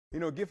You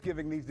know, gift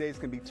giving these days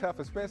can be tough,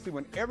 especially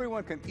when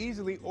everyone can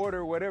easily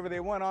order whatever they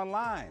want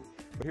online.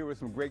 But here are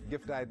some great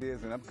gift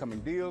ideas and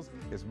upcoming deals.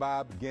 It's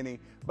Bob Guiney.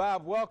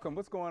 Bob, welcome.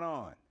 What's going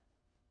on?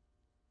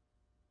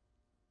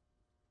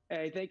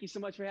 Hey, thank you so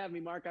much for having me,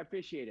 Mark. I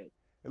appreciate it.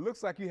 It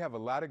looks like you have a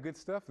lot of good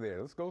stuff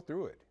there. Let's go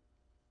through it.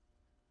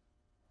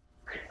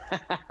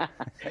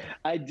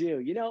 I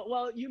do.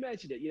 Well, you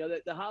mentioned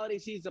it. The holiday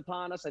season's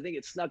upon us. I think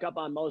it snuck up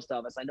on most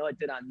of us. I know it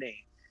did on me.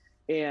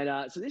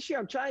 And so this year,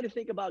 I'm trying to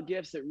think about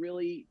gifts that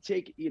really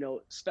take,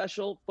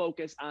 special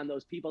focus on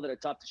those people that are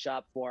tough to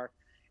shop for.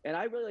 And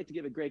I really like to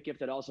give a great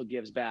gift that also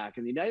gives back.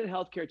 And the United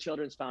Healthcare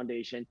Children's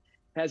Foundation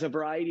has a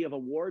variety of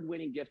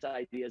award-winning gift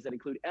ideas that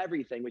include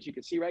everything, which you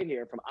can see right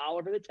here, from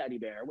Oliver the teddy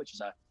bear, which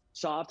is a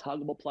soft,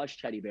 huggable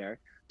plush teddy bear,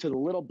 to the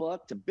little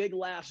book, to big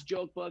laughs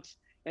joke books,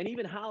 and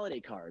even holiday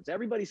cards.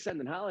 Everybody's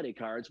sending holiday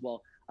cards.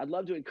 Well, I'd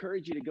love to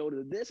encourage you to go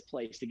to this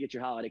place to get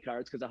your holiday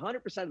cards, because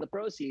 100% of the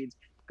proceeds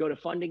go to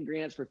funding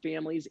grants for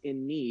families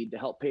in need to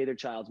help pay their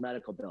child's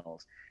medical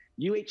bills.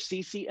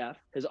 UHCCF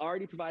has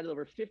already provided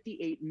over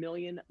 $58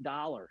 million,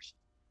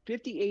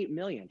 $58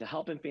 million to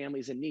helping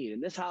families in need.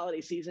 And this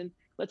holiday season,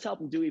 let's help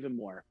them do even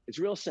more. It's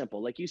real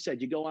simple. Like you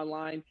said, you go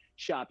online,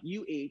 shop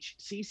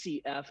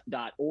uhccf.org,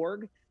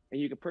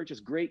 and you can purchase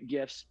great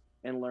gifts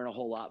and learn a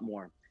whole lot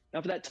more.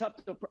 Now, for that tough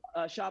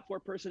shop for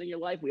person in your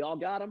life, we all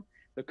got them.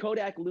 The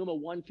Kodak Luma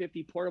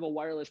 150 portable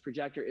wireless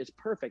projector is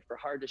perfect for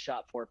hard to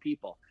shop for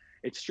people.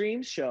 It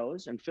streams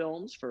shows and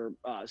films and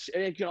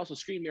you can also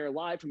stream your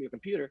live from your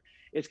computer.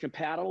 It's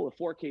compatible with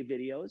 4K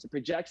videos. It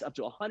projects up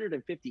to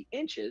 150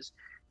 inches,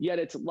 yet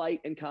it's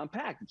light and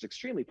compact. It's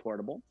extremely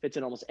portable, fits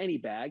in almost any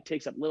bag,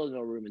 takes up little to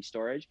no room in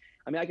storage.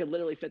 I mean, I could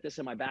literally fit this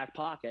in my back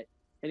pocket,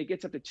 and it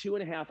gets up to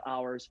 2.5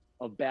 hours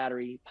of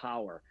battery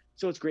power.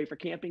 So it's great for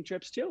camping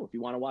trips too. If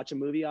you want to watch a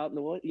movie out in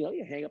the woods,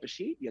 you hang up a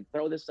sheet, you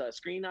throw this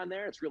screen on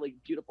there. It's really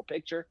beautiful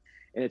picture,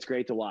 and it's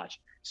great to watch.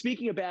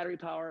 Speaking of battery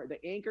power,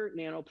 the Anker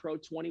Nano Pro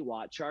 20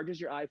 watt charges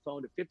your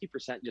iPhone to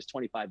 50% in just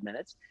 25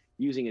 minutes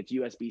using its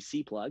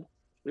USB-C plug.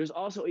 There's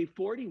also a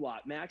 40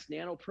 watt Max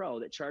Nano Pro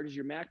that charges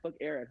your MacBook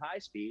Air at high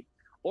speed,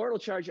 or it'll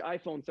charge your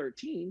iPhone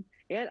 13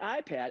 and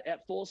iPad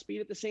at full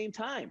speed at the same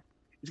time.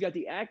 It's got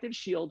the Active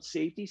Shield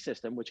safety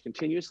system, which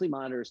continuously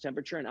monitors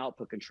temperature and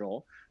output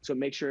control, so it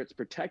makes sure it's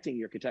protecting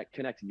your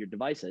connecting your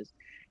devices.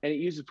 And it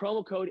uses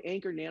promo code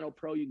Anker Nano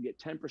Pro. You can get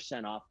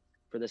 10% off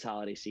for this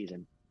holiday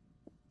season.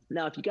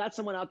 Now, if you got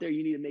someone out there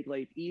you need to make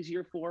life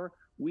easier for,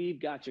 we've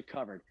got you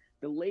covered.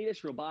 The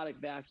latest robotic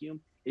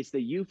vacuum is the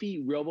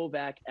Eufy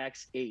RoboVac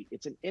X8.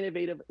 It's an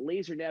innovative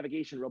laser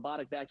navigation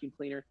robotic vacuum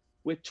cleaner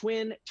with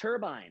twin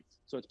turbines.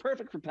 So it's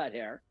perfect for pet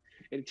hair.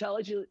 It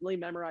intelligently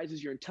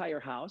memorizes your entire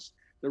house.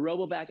 The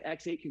RoboVac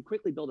X8 can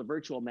quickly build a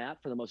virtual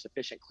map for the most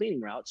efficient cleaning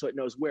route, so it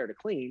knows where to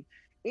clean.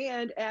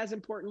 And as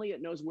importantly,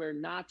 it knows where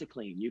not to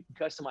clean. You can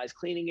customize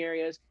cleaning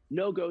areas,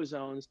 no-go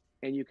zones,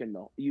 and you can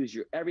use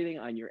everything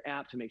on your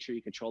app to make sure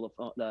you control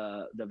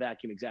the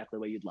vacuum exactly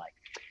the way you'd like.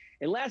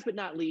 And last but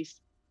not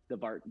least, the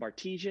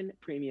Bartesian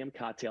Premium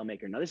Cocktail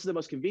Maker. Now, this is the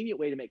most convenient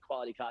way to make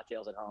quality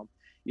cocktails at home.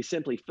 You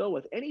simply fill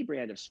with any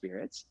brand of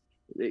spirits.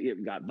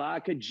 You've got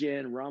vodka,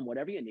 gin, rum,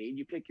 whatever you need.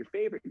 You pick your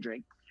favorite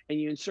drink, and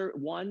you insert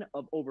one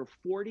of over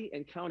 40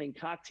 and counting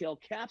cocktail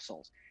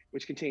capsules,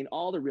 which contain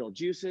all the real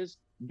juices,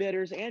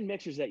 bitters, and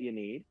mixers that you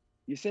need.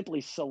 You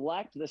simply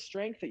select the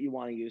strength that you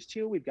want to use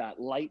too. We've got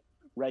light,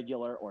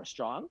 regular, or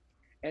strong.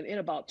 And in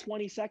about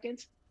 20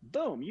 seconds,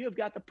 boom, you have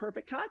got the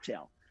perfect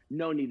cocktail.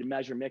 No need to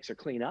measure, mix, or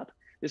clean up.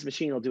 This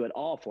machine will do it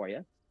all for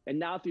you. And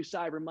now through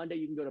Cyber Monday,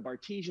 you can go to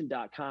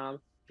bartesian.com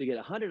to get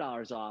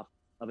 $100 off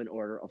of an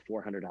order of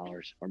 $400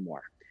 or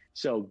more.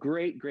 So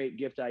great, great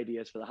gift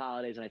ideas for the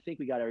holidays. And I think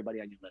we got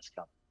everybody on your list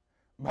covered.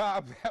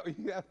 Bob, you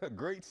got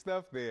great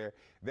stuff there.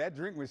 That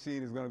drink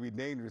machine is going to be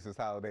dangerous this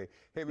holiday.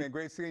 Hey, man,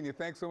 great seeing you.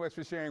 Thanks so much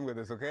for sharing with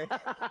us, okay?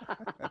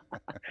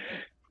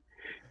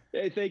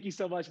 Hey, thank you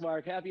so much,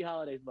 Mark. Happy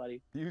holidays,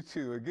 buddy. You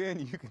too. Again,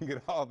 you can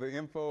get all the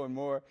info and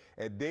more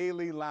at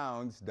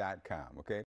dailylounge.com, okay?